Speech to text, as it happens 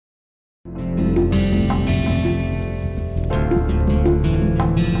Hello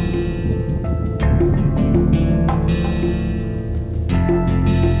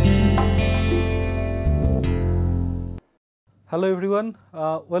everyone,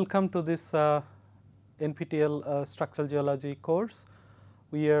 welcome to this NPTEL Structural Geology course.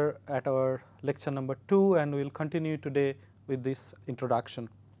 We are at our lecture number 2 and we will continue today with this introduction.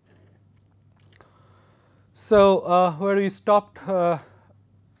 So, where we stopped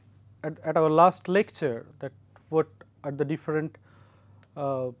at our last lecture, that what are the different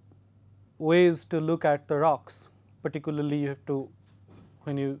ways to look at the rocks. Particularly you have to,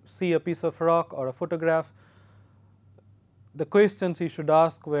 when you see a piece of rock or a photograph, the questions you should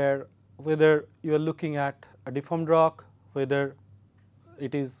ask were whether you are looking at a deformed rock, whether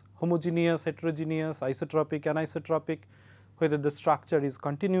it is homogeneous, heterogeneous, isotropic, anisotropic, whether the structure is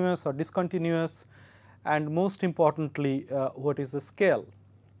continuous or discontinuous, and most importantly, what is the scale.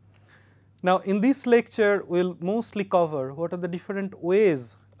 Now, in this lecture, we will mostly cover what are the different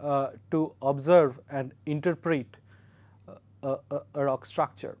ways to observe and interpret a rock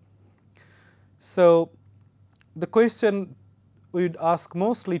structure. So, the question we would ask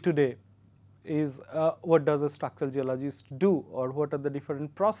mostly today is what does a structural geologist do, or what are the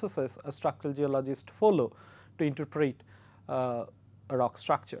different processes a structural geologist follow to interpret a rock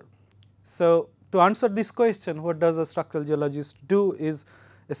structure. So, to answer this question, what does a structural geologist do is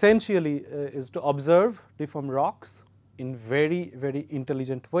essentially is to observe deformed rocks in very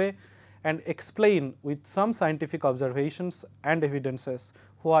intelligent way and explain with some scientific observations and evidences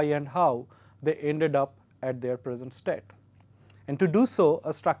why and how they ended up at their present state. And to do so,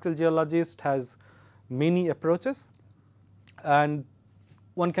 a structural geologist has many approaches, and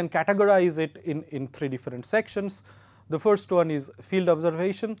one can categorize it in 3 different sections. The first one is field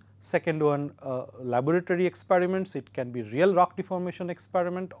observation, second one laboratory experiments, it can be real rock deformation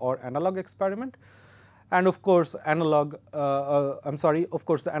experiment or analog experiment, and of course analog, of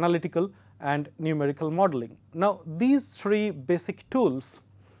course the analytical and numerical modeling. Now, these 3 basic tools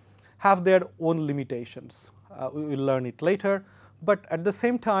have their own limitations. We will learn it later, but at the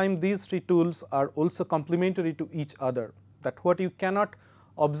same time these 3 tools are also complementary to each other, that what you cannot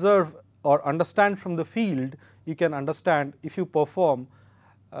observe or understand from the field, you can understand if you perform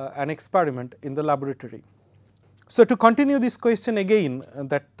an experiment in the laboratory. So, to continue this question again,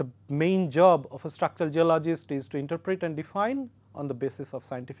 that the main job of a structural geologist is to interpret and define on the basis of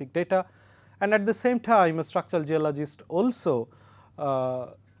scientific data, and at the same time a structural geologist also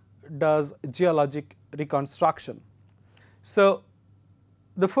does geologic reconstruction. So,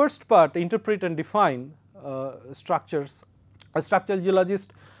 the first part, interpret and define structures, a structural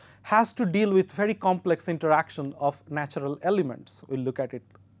geologist has to deal with very complex interaction of natural elements. We will look at it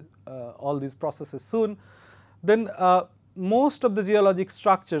all these processes soon. Then most of the geologic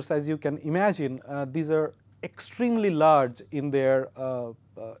structures, as you can imagine, these are extremely large in their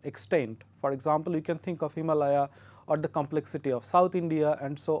extent. For example, you can think of Himalaya or the complexity of South India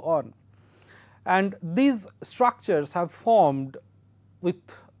and so on. And these structures have formed with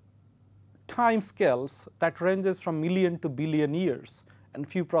time scales that ranges from million to billion years, and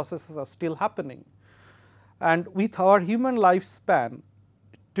few processes are still happening. And with our human lifespan,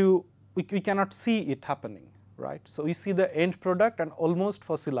 we cannot see it happening, right. So, we see the end product and almost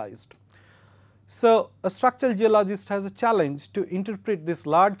fossilized. So, a structural geologist has a challenge to interpret this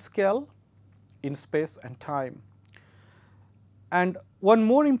large scale in space and time. And one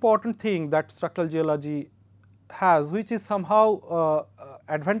more important thing that structural geology has, which is somehow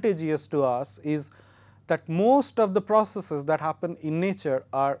advantageous to us, is that most of the processes that happen in nature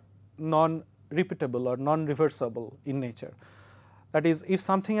are non-repeatable or non-reversible in nature. That is, if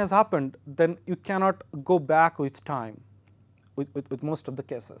something has happened, then you cannot go back with time with most of the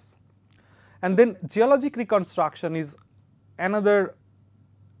cases. And then geologic reconstruction is another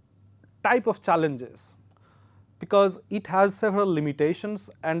type of challenges, because it has several limitations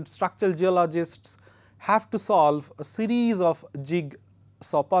and structural geologists have to solve a series of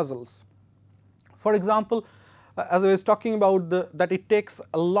jigsaw puzzles. For example, as I was talking about that it takes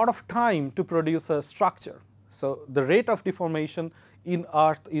a lot of time to produce a structure. So, the rate of deformation in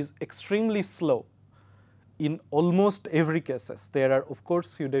earth is extremely slow in almost every cases. There are of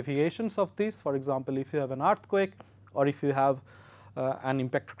course few deviations of this. For example, if you have an earthquake or if you have an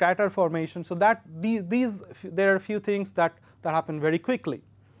impact crater formation. So, that there are few things that happen very quickly,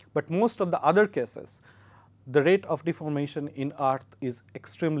 but most of the other cases the rate of deformation in earth is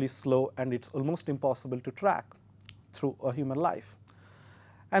extremely slow and it is almost impossible to track through a human life.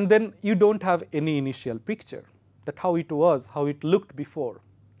 And then you do not have any initial picture that how it was, how it looked before.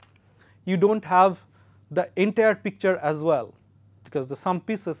 You do not have the entire picture as well. because some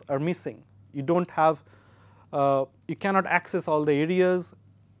pieces are missing. You don't have, you cannot access all the areas.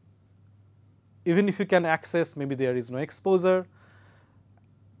 Even if you can access, maybe there is no exposure.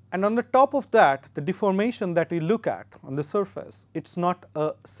 And on the top of that, the deformation that we look at on the surface, it's not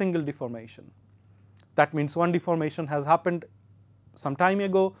a single deformation. That means one deformation has happened some time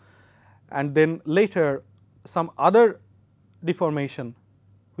ago, and then later some other deformation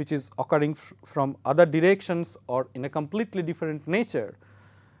which is occurring from other directions or in a completely different nature,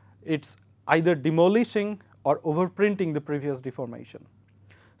 it's either demolishing or overprinting the previous deformation.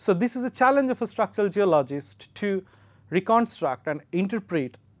 So this is a challenge of a structural geologist to reconstruct and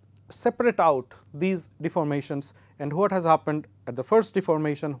interpret, separate out these deformations and what has happened at the first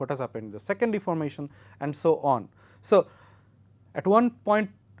deformation, what has happened in the second deformation, and so on. So at one point,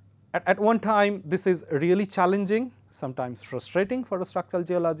 at one time, this is really challenging, sometimes frustrating for a structural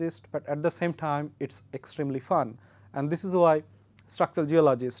geologist, but at the same time it's extremely fun. And this is why structural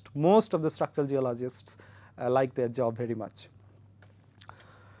geologists, most of the structural geologists like their job very much.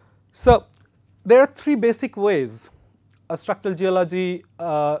 So there are three basic ways a structural geologist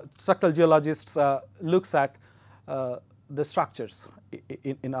looks at the structures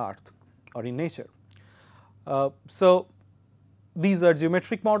in earth or in nature. So these are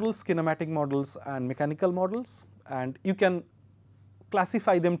geometric models, kinematic models, and mechanical models, and you can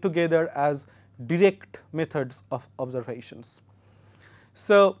classify them together as direct methods of observations.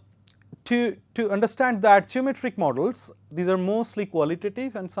 So to understand that geometric models, these are mostly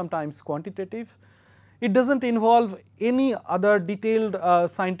qualitative and sometimes quantitative. It does not involve any other detailed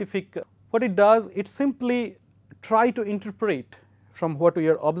scientific. What it does, it simply try to interpret from what we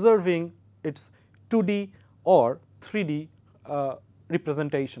are observing its 2D or 3D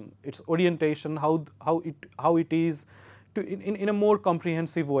representation, its orientation, how it is in a more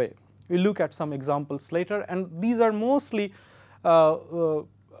comprehensive way. We will look at some examples later, and these are mostly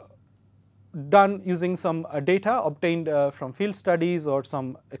done using some data obtained from field studies or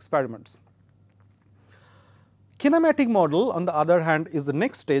some experiments. Kinematic model, on the other hand, is the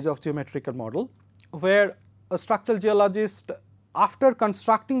next stage of geometrical model, where a structural geologist, after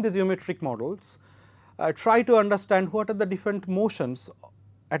constructing the geometric models, try to understand what are the different motions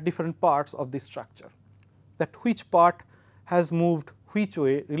at different parts of the structure, that which part has moved which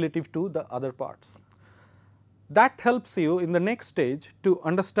way relative to the other parts. That helps you in the next stage to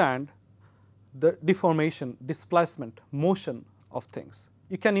understand the deformation, displacement, motion of things.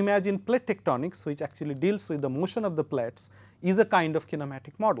 You can imagine plate tectonics, which actually deals with the motion of the plates, is a kind of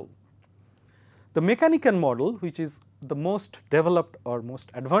kinematic model. The mechanical model, which is the most developed or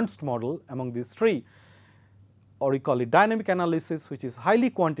most advanced model among these three, or we call it dynamic analysis, which is highly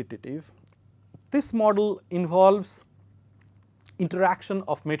quantitative. This model involves interaction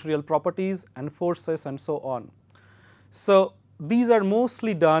of material properties and forces and so on. So these are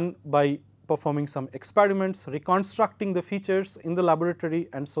mostly done by performing some experiments, reconstructing the features in the laboratory,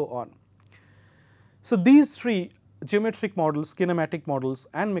 and so on. So these three geometric models, kinematic models,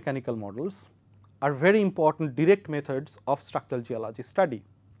 and mechanical models are very important direct methods of structural geology study.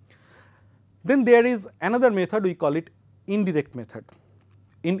 Then there is another method, we call it indirect method.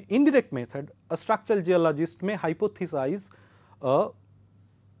 In indirect method, a structural geologist may hypothesize a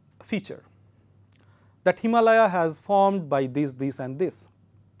feature that Himalaya has formed by this, and this.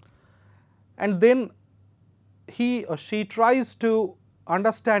 And then he or she tries to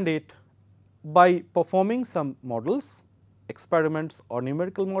understand it by performing some models, experiments or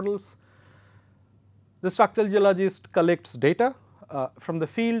numerical models. The structural geologist collects data from the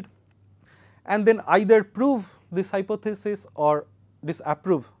field and then either prove this hypothesis or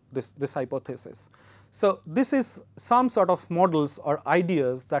disapprove this hypothesis. So this is some sort of models or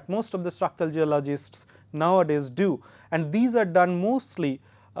ideas that most of the structural geologists nowadays do, and these are done mostly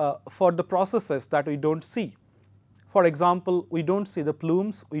for the processes that we do not see. For example, we do not see the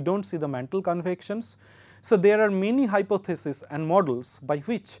plumes, we do not see the mantle convections. So there are many hypotheses and models by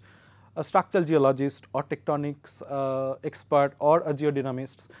which a structural geologist or tectonics expert or a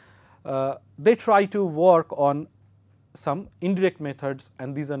geodynamist, they try to work on some indirect methods,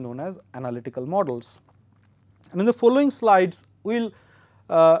 and these are known as analytical models. And in the following slides, we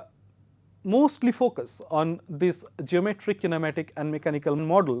will mostly focus on these geometric, kinematic, and mechanical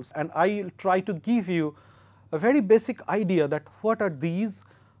models, and I will try to give you a very basic idea that what are these,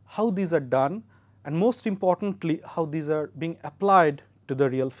 how these are done, and most importantly, how these are being applied to the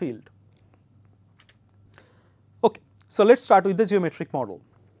real field. Okay, so let us start with the geometric model.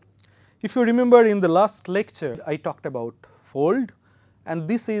 If you remember, in the last lecture, I talked about fold, and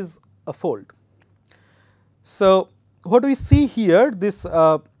this is a fold. So what we see here, this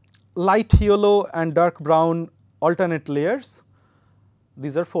light yellow and dark brown alternate layers,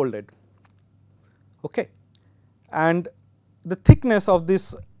 these are folded. Okay. And the thickness of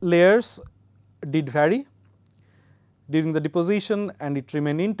these layers did vary during the deposition, and it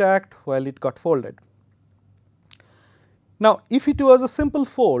remained intact while it got folded. Now, if it was a simple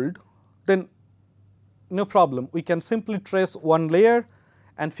fold, then no problem, we can simply trace one layer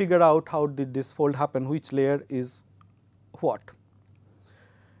and figure out how did this fold happen, which layer is what.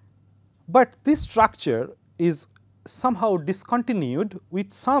 But this structure is somehow discontinued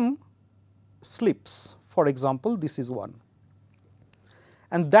with some slips. For example, this is one,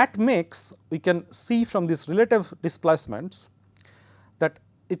 and that makes, we can see from these relative displacements that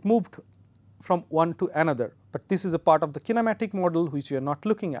it moved from one to another, but this is a part of the kinematic model which we are not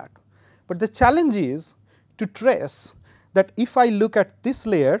looking at. But the challenge is to trace that if I look at this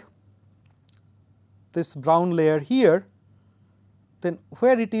layer, this brown layer here, then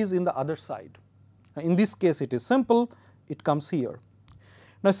where it is in the other side. In this case it is simple, it comes here.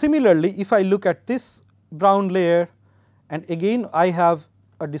 Now, similarly, if I look at this brown layer and again I have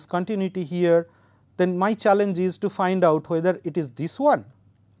a discontinuity here, then my challenge is to find out whether it is this one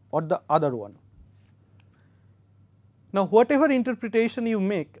or the other one. Now, whatever interpretation you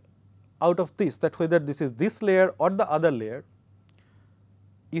make out of this, that whether this is this layer or the other layer,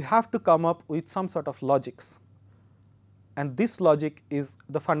 you have to come up with some sort of logics, and this logic is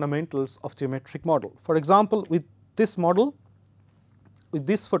the fundamentals of geometric model. For example, with this model, with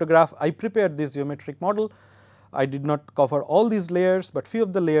this photograph, I prepared this geometric model. I did not cover all these layers, but few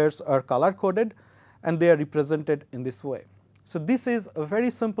of the layers are color coded and they are represented in this way. So, this is a very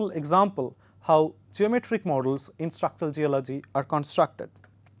simple example how geometric models in structural geology are constructed.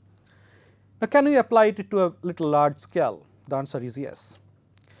 Now, can we apply it to a little large scale? The answer is yes.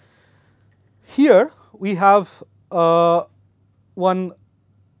 Here we have one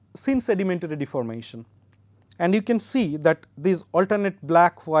thin sedimentary deformation, and you can see that these alternate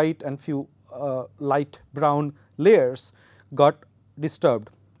black, white and few light brown layers got disturbed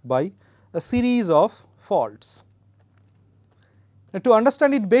by a series of faults. Now, to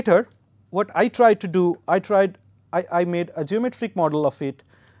understand it better, what I tried to do, I made a geometric model of it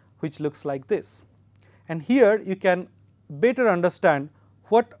which looks like this, and here you can better understand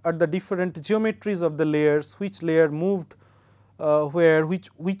what are the different geometries of the layers, which layer moved where,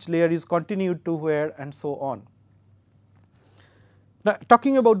 which layer is continued to where, and so on. Now,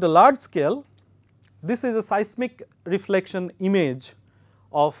 talking about the large scale, this is a seismic reflection image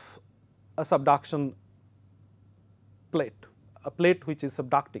of a subduction plate, a plate which is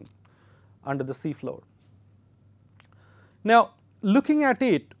subducting under the sea floor. Now, looking at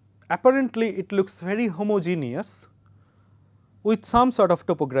it, apparently it looks very homogeneous with some sort of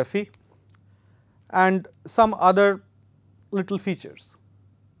topography and some other little features.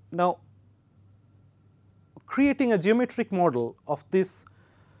 Now, creating a geometric model of this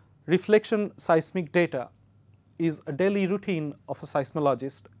reflection seismic data is a daily routine of a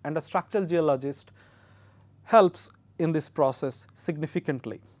seismologist, and a structural geologist helps in this process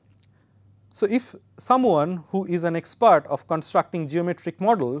significantly. So, if someone who is an expert of constructing geometric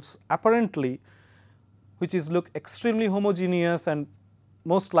models, apparently which is look extremely homogeneous and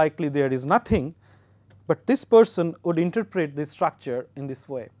most likely there is nothing, but this person would interpret this structure in this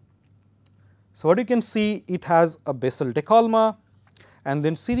way. So, what you can see, it has a basal décollement, and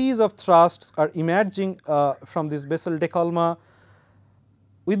then series of thrusts are emerging from this basal décollement.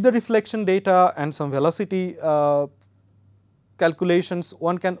 With the reflection data and some velocity calculations,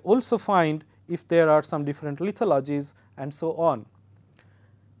 one can also find if there are some different lithologies and so on.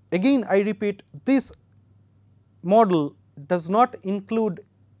 Again, I repeat, this model does not include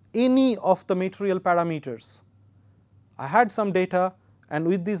any of the material parameters. I had some data, and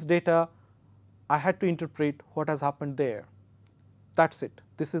with this data I had to interpret what has happened there. That is it.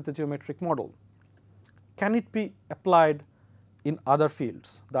 This is the geometric model. Can it be applied in other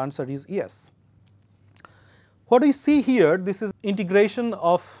fields? The answer is yes. What we see here, this is integration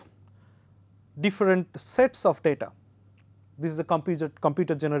of different sets of data. This is a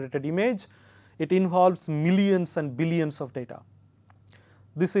computer generated image. It involves millions and billions of data.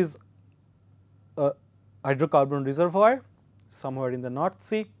 This is a hydrocarbon reservoir somewhere in the North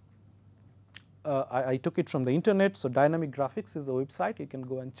Sea. I took it from the internet, so Dynamic Graphics is the website, you can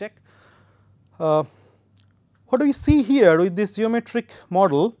go and check. What do we see here with this geometric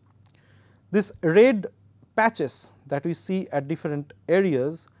model? This red patches that we see at different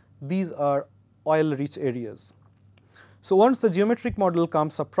areas, these are oil rich areas. So, once the geometric model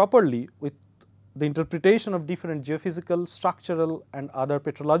comes up properly with the interpretation of different geophysical, structural and other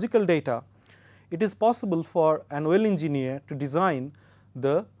petrological data, it is possible for an oil engineer to design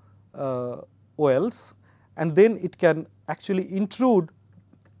the wells, and then it can actually intrude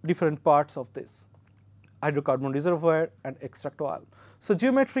different parts of this hydrocarbon reservoir and extract oil. So,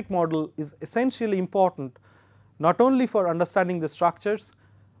 geometric model is essentially important not only for understanding the structures,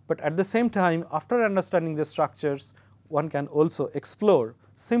 but at the same time after understanding the structures one can also explore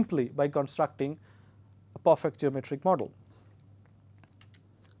simply by constructing a perfect geometric model.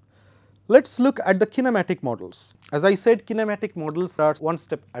 Let us look at the kinematic models. As I said, kinematic models are one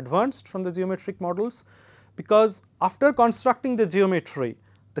step advanced from the geometric models, because after constructing the geometry,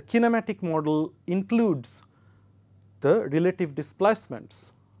 the kinematic model includes the relative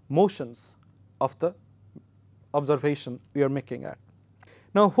displacements, motions of the observation we are making at.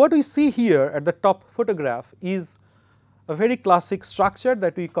 Now, what we see here at the top photograph is a very classic structure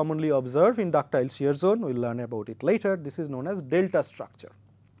that we commonly observe in ductile shear zone. We will learn about it later. This is known as delta structure.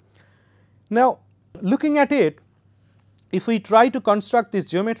 Now, looking at it, if we try to construct this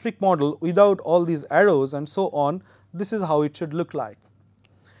geometric model without all these arrows and so on, this is how it should look like.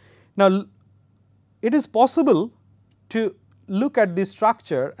 Now, it is possible to look at this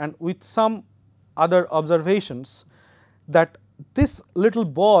structure and with some other observations that this little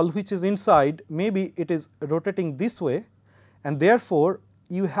ball which is inside, maybe it is rotating this way, and therefore,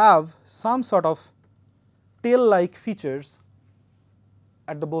 you have some sort of tail like features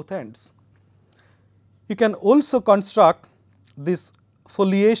at the both ends. You can also construct these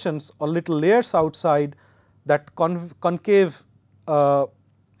foliations or little layers outside, that concave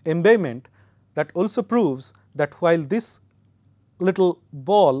embayment, that also proves that while this little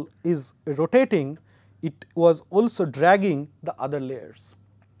ball is rotating, it was also dragging the other layers.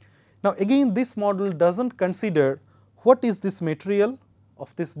 Now, again this model does not consider what is this material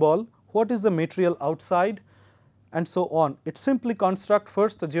of this ball, what is the material outside and so on. It simply constructs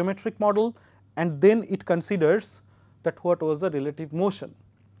first the geometric model and then it considers that what was the relative motion.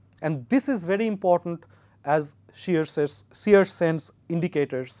 And this is very important as shear sense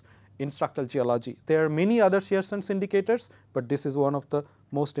indicators in structural geology. There are many other shear sense indicators, but this is one of the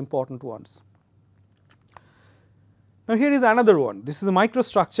most important ones. Now, here is another one. This is a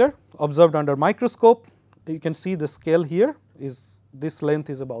microstructure observed under microscope. You can see the scale here is, this length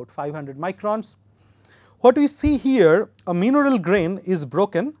is about 500 microns. What we see here, a mineral grain is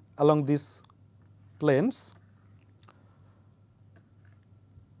broken along these planes,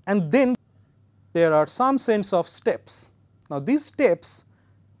 and then there are some sense of steps. Now, these steps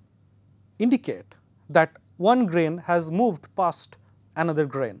indicate that one grain has moved past another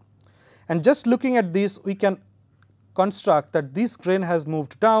grain, and just looking at this we can construct that this grain has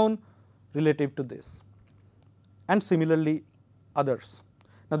moved down relative to this, and similarly others.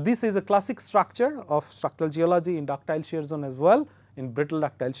 Now, this is a classic structure of structural geology in ductile shear zone as well, in brittle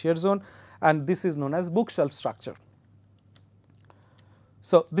ductile shear zone, and this is known as bookshelf structure.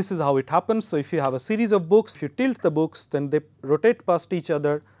 So, this is how it happens. So, if you have a series of books, if you tilt the books, then they rotate past each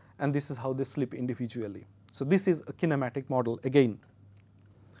other, and this is how they slip individually. So, this is a kinematic model again.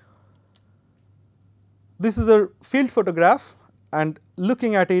 This is a field photograph, and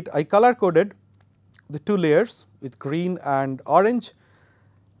looking at it, I color coded the two layers with green and orange,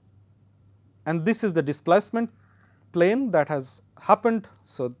 and this is the displacement plane that has happened.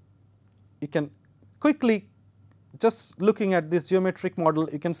 So, you can quickly, just looking at this geometric model,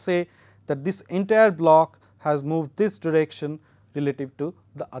 you can say that this entire block has moved this direction relative to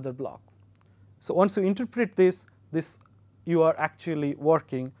the other block. So, once you interpret this you are actually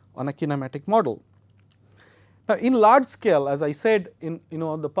working on a kinematic model. Now, in large scale, as I said in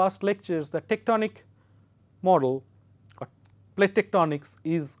the past lectures, the tectonic model or plate tectonics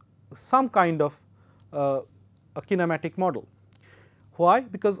is some kind of a kinematic model. Why?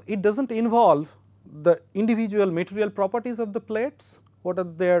 Because it does not involve the individual material properties of the plates, what are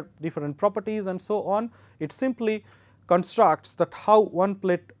their different properties and so on. It simply constructs that how one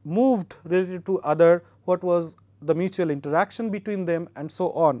plate moved relative to other, what was the mutual interaction between them and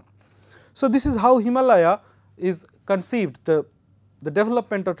so on. So, this is how Himalaya is conceived, the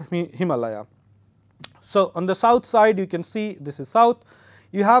development of Himalaya. So, on the south side you can see this is south,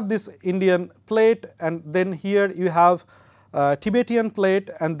 you have this Indian plate, and then here you have Tibetan plate,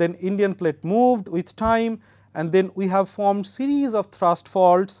 and then Indian plate moved with time, and then we have formed series of thrust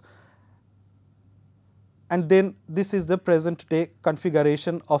faults, and then this is the present day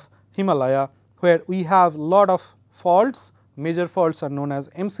configuration of Himalaya, where we have lot of faults. Major faults are known as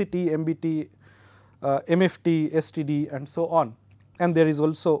MCT, MBT, MFT, STD and so on, and there is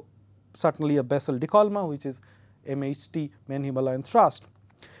also certainly a basal décollement, which is MHT, main Himalayan thrust.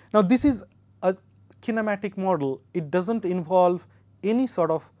 Now, this is a kinematic model. It does not involve any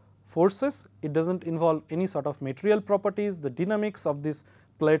sort of forces, it does not involve any sort of material properties, the dynamics of these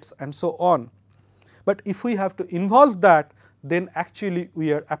plates and so on. But if we have to involve that, then actually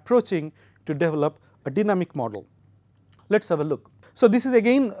we are approaching to develop a dynamic model. Let us have a look. So, this is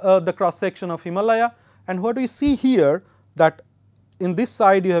again the cross section of Himalaya, and what we see here, that in this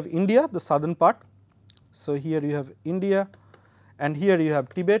side you have India, the southern part. So, here you have India and here you have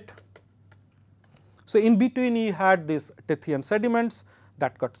Tibet. So, in between you had these Tethyan sediments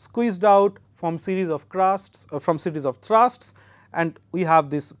that got squeezed out from series of crusts, from series of thrusts, and we have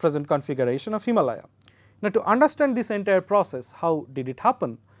this present configuration of Himalaya. Now, to understand this entire process, how did it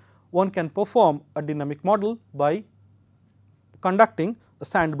happen, one can perform a dynamic model by conducting a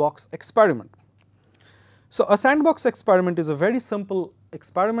sandbox experiment. So, a sandbox experiment is a very simple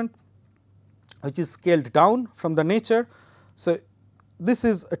experiment which is scaled down from the nature. So, this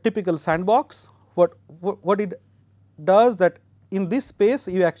is a typical sandbox. What it does, that in this space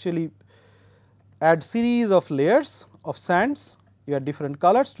you actually add series of layers of sands, you add different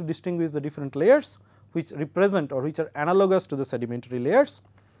colors to distinguish the different layers which represent or which are analogous to the sedimentary layers,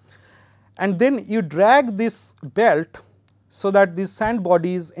 and then you drag this belt so that these sand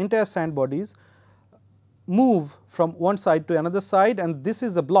bodies, entire sand bodies move from one side to another side, and this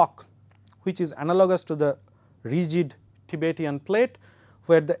is the block which is analogous to the rigid Tibetan plate,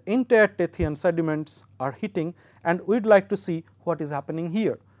 where the entire Tethyan sediments are hitting, and we would like to see what is happening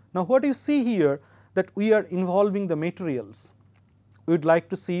here. Now, what you see here, that we are involving the materials, we would like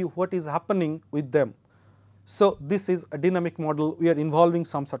to see what is happening with them. So, this is a dynamic model, we are involving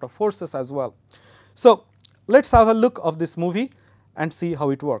some sort of forces as well. So, let us have a look of this movie and see how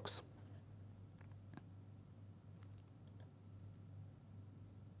it works.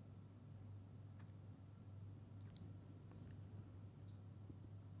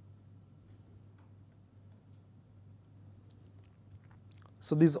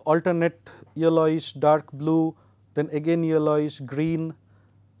 So, these alternate yellowish, dark blue, then again yellowish, green,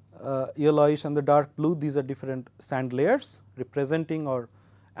 yellowish and the dark blue, these are different sand layers representing or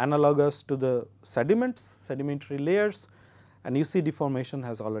analogous to the sediments, sedimentary layers, and you see deformation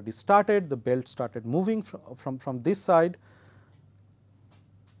has already started, the belt started moving from this side.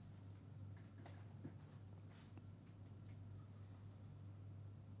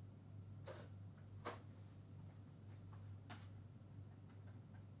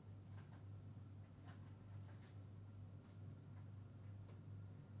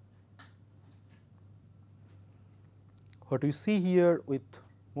 What we see here with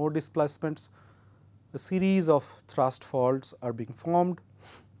more displacements, a series of thrust faults are being formed.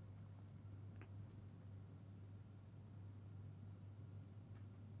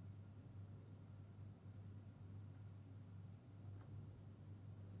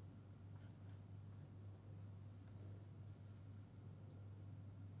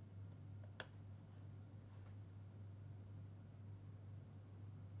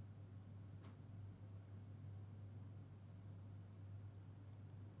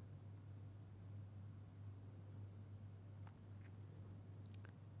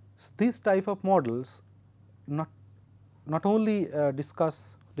 So, these type of models not only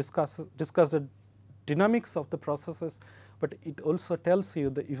discuss the dynamics of the processes, but it also tells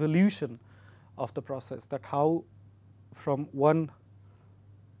you the evolution of the process, that how from one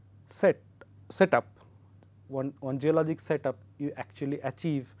setup, one geologic setup, you actually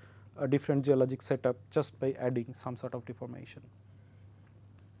achieve a different geologic setup just by adding some sort of deformation.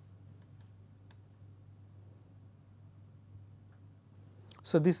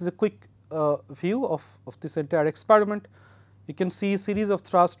 So, this is a quick view of this entire experiment. You can see a series of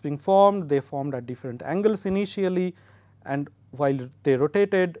thrusts being formed, they formed at different angles initially, and while they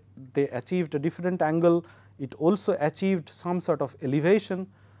rotated, they achieved a different angle. It also achieved some sort of elevation,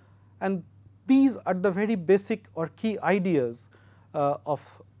 and these are the very basic or key ideas of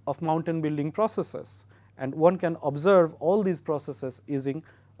mountain building processes, and one can observe all these processes using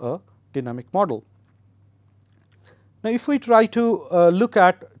a dynamic model. Now, if we try to look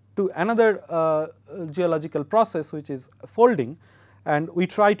at another geological process, which is folding, and we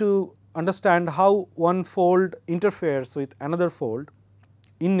try to understand how one fold interferes with another fold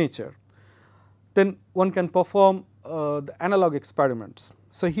in nature, then one can perform the analog experiments.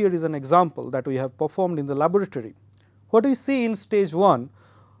 So, here is an example that we have performed in the laboratory. What we see in stage 1,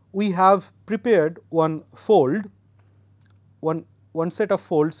 we have prepared one fold, one set of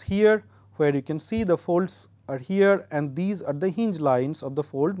folds here, where you can see the folds are here, and these are the hinge lines of the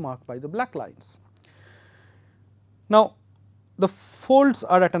fold marked by the black lines. Now, the folds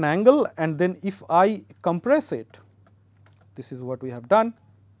are at an angle, and then if I compress it, this is what we have done,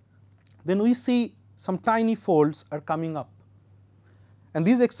 then we see some tiny folds are coming up, and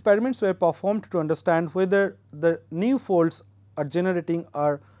these experiments were performed to understand whether the new folds are generating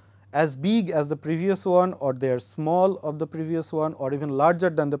are as big as the previous one, or they are small of the previous one, or even larger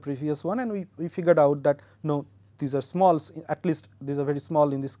than the previous one, and we figured out that no, these are small, at least these are very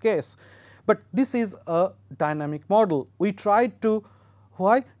small in this case. But this is a dynamic model. We tried to,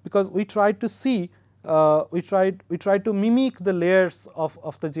 why? Because we tried to see, we tried to mimic the layers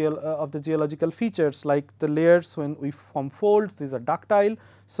of the geological features, like the layers when we form folds, these are ductile.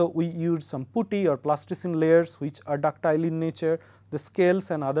 So we use some putty or plasticine layers which are ductile in nature. The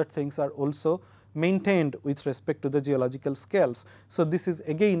scales and other things are also maintained with respect to the geological scales. So this is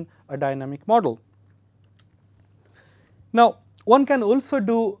again a dynamic model. Now one can also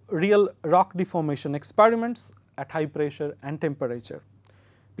do real rock deformation experiments at high pressure and temperature,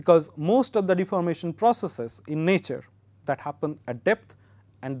 because most of the deformation processes in nature that happen at depth,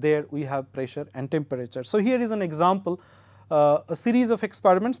 and there we have pressure and temperature. So here is an example, a series of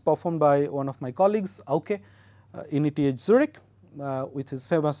experiments performed by one of my colleagues, Auke, in ETH Zurich, with his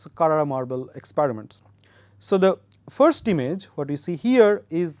famous Carrara marble experiments. So the first image, what you see here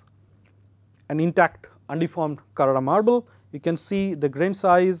is an intact undeformed Carrara marble. You can see the grain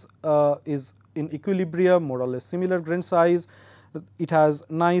size is in equilibrium, more or less similar grain size. It has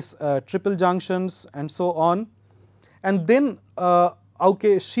nice triple junctions and so on. And then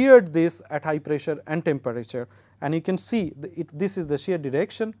Auke sheared this at high pressure and temperature, and you can see this is the shear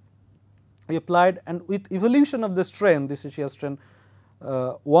direction we applied, and with evolution of the strain, this is shear strain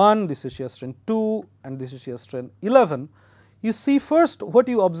 1, this is shear strain 2, and this is shear strain 11. You see, first what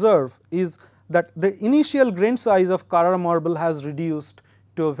you observe is that the initial grain size of Carrara marble has reduced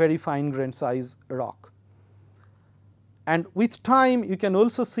to a very fine grain size rock. And with time you can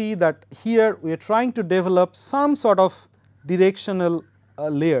also see that here we are trying to develop some sort of directional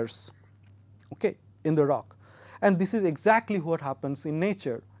layers, okay, in the rock, and this is exactly what happens in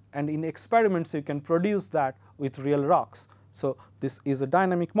nature, and in experiments you can produce that with real rocks. So this is a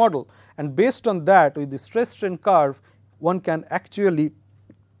dynamic model, and based on that, with the stress strain curve, one can actually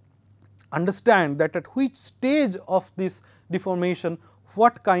understand that at which stage of this deformation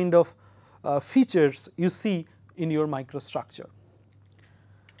what kind of features you see in your microstructure.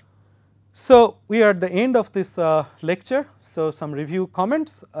 So we are at the end of this lecture. So some review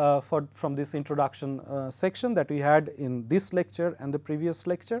comments from this introduction section that we had in this lecture and the previous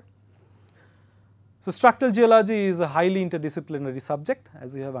lecture. So structural geology is a highly interdisciplinary subject,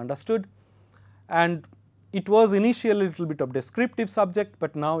 as you have understood, and it was initially a little bit of descriptive subject,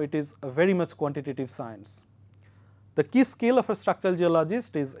 but now it is a very much quantitative science. The key skill of a structural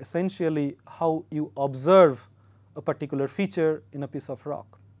geologist is essentially how you observe a particular feature in a piece of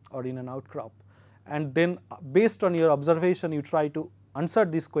rock or in an outcrop, and then based on your observation you try to answer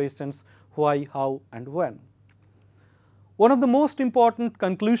these questions: why, how, and when. One of the most important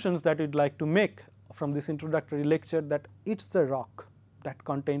conclusions that we would like to make from this introductory lecture, that it's the rock that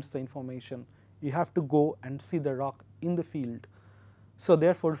contains the information. You have to go and see the rock in the field. So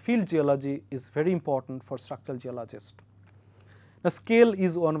therefore field geology is very important for structural geologists. Now scale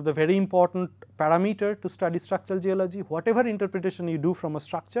is one of the very important parameter to study structural geology. Whatever interpretation you do from a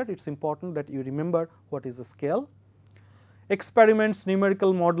structure, it's important that you remember what is the scale. Experiments,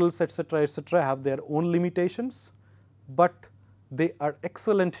 numerical models, etc., have their own limitations, but they are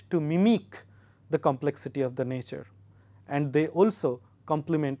excellent to mimic the complexity of the nature, and they also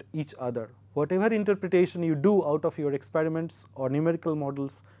complement each other. Whatever interpretation you do out of your experiments or numerical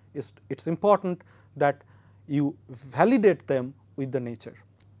models, it's important that you validate them with the nature.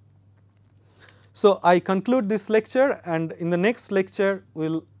 So I conclude this lecture, and in the next lecture we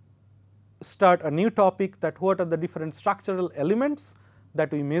will start a new topic, that what are the different structural elements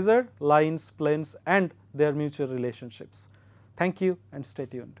that we measure, lines, planes, and their mutual relationships. Thank you and stay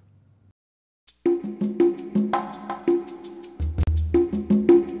tuned.